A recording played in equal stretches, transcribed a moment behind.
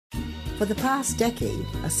For the past decade,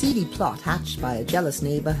 a seedy plot hatched by a jealous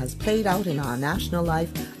neighbor has played out in our national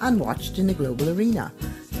life and watched in the global arena.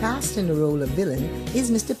 Cast in the role of villain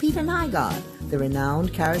is Mr. Peter Nygard, the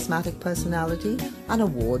renowned charismatic personality and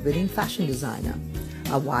award-winning fashion designer.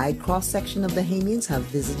 A wide cross-section of Bahamians have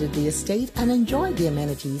visited the estate and enjoyed the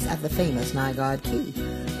amenities at the famous Nygard Cay,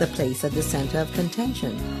 the place at the center of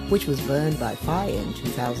contention, which was burned by fire in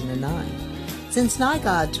 2009. Since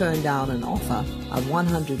Nygard turned down an offer of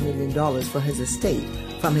 $100 million for his estate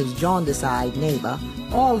from his jaundiced neighbor,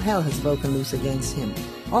 all hell has broken loose against him,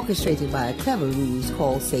 orchestrated by a clever ruse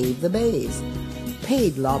called Save the Bays.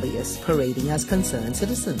 Paid lobbyists parading as concerned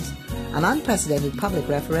citizens. An unprecedented public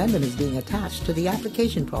referendum is being attached to the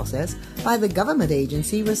application process by the government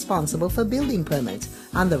agency responsible for building permits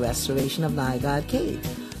and the restoration of Nygard Cay.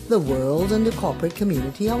 The world and the corporate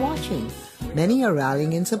community are watching. Many are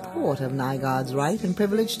rallying in support of Nygard's right and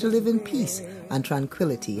privilege to live in peace and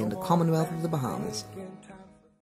tranquility in the Commonwealth of the Bahamas.